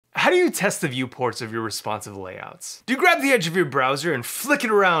How do you test the viewports of your responsive layouts? Do you grab the edge of your browser and flick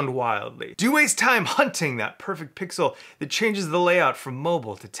it around wildly? Do you waste time hunting that perfect pixel that changes the layout from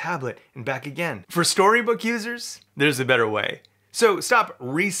mobile to tablet and back again? For Storybook users, there's a better way. So stop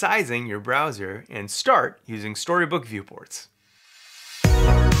resizing your browser and start using Storybook Viewports.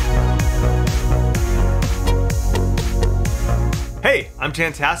 Hey, I'm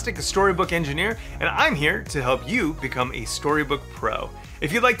Tantastic, a Storybook engineer, and I'm here to help you become a Storybook Pro.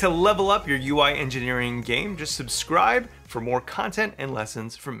 If you'd like to level up your UI engineering game, just subscribe for more content and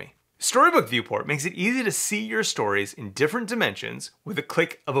lessons from me. Storybook Viewport makes it easy to see your stories in different dimensions with a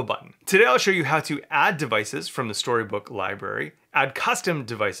click of a button. Today I'll show you how to add devices from the Storybook library, add custom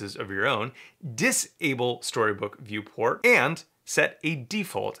devices of your own, disable Storybook Viewport, and set a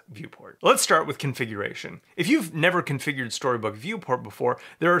default viewport. Let's start with configuration. If you've never configured Storybook Viewport before,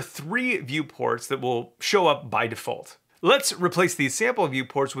 there are 3 viewports that will show up by default. Let's replace these sample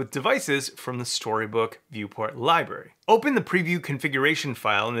viewports with devices from the Storybook Viewport library. Open the preview configuration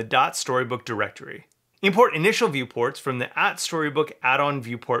file in the .storybook directory. Import initial viewports from the @storybook add-on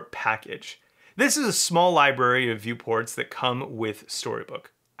viewport package. This is a small library of viewports that come with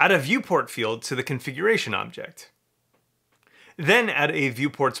Storybook. Add a viewport field to the configuration object. Then add a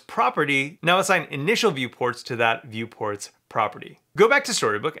viewports property. Now assign initial viewports to that viewports property. Go back to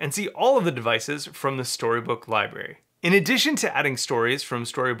Storybook and see all of the devices from the Storybook library. In addition to adding stories from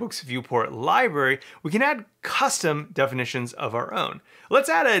Storybook's viewport library, we can add custom definitions of our own. Let's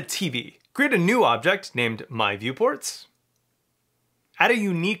add a TV. Create a new object named My Viewports. Add a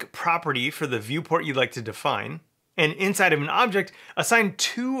unique property for the viewport you'd like to define. And inside of an object, assign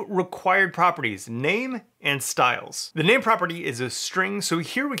 2 required properties, name and styles. The name property is a string, so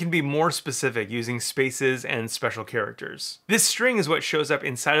here we can be more specific using spaces and special characters. This string is what shows up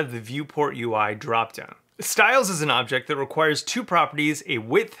inside of the viewport UI dropdown. Styles is an object that requires 2 properties, a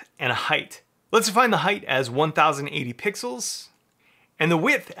width and a height. Let's define the height as 1080 pixels and the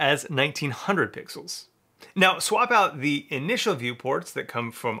width as 1900 pixels. Now swap out the initial viewports that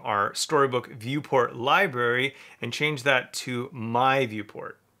come from our Storybook Viewport library and change that to My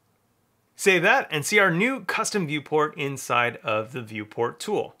Viewport. Save that and see our new custom viewport inside of the viewport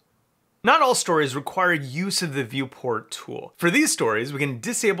tool. Not all stories require use of the viewport tool. For these stories, we can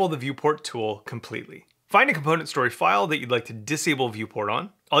disable the viewport tool completely. Find a component story file that you'd like to disable viewport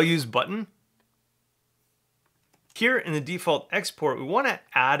on. I'll use button. Here in the default export, we want to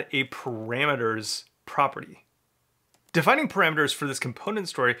add a parameters property. Defining parameters for this component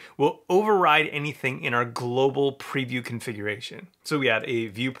story will override anything in our global preview configuration. So we add a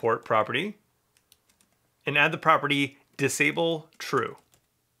viewport property and add the property disable true.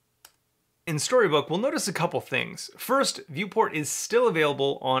 In Storybook, we'll notice a couple things. First, viewport is still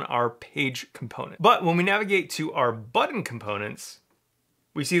available on our page component. But when we navigate to our button components,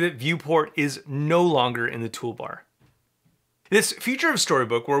 we see that viewport is no longer in the toolbar. This feature of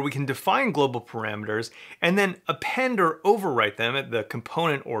Storybook, where we can define global parameters and then append or overwrite them at the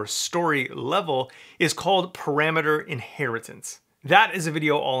component or story level, is called parameter inheritance. That is a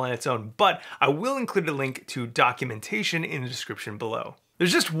video all on its own, but I will include a link to documentation in the description below.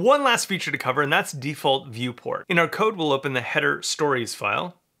 There's just one last feature to cover, and that's default viewport. In our code, we'll open the header stories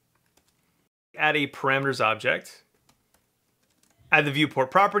file, add a parameters object, add the viewport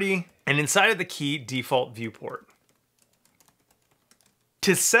property, and inside of the key default viewport.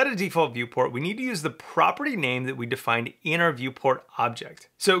 To set a default viewport, we need to use the property name that we defined in our viewport object.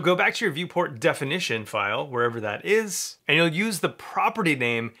 So go back to your viewport definition file, wherever that is, and you'll use the property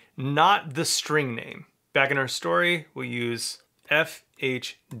name, not the string name. Back in our story, we'll use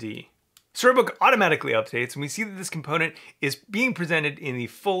FHD. Storybook automatically updates, and we see that this component is being presented in the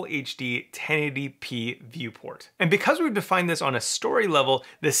full HD 1080p viewport. And because we've defined this on a story level,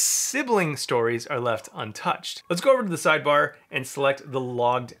 the sibling stories are left untouched. Let's go over to the sidebar and select the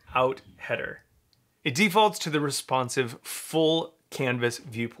logged out header. It defaults to the responsive full canvas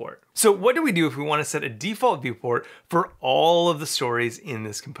viewport. So what do we do if we want to set a default viewport for all of the stories in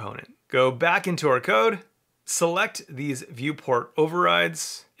this component? Go back into our code, select these viewport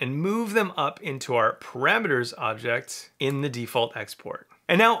overrides, and move them up into our parameters object in the default export.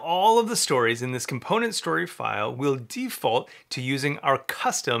 And now all of the stories in this component story file will default to using our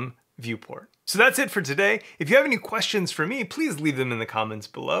custom viewport. So that's it for today. If you have any questions for me, please leave them in the comments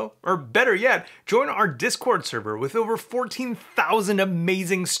below. Or better yet, join our Discord server with over 14,000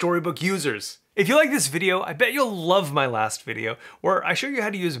 amazing Storybook users. If you like this video, I bet you'll love my last video where I show you how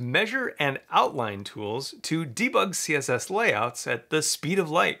to use measure and outline tools to debug CSS layouts at the speed of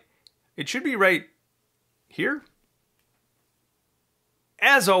light. It should be right here.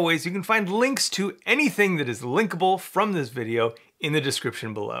 As always, you can find links to anything that is linkable from this video in the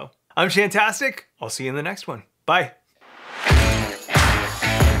description below. I'm Chantastic. I'll see you in the next one. Bye.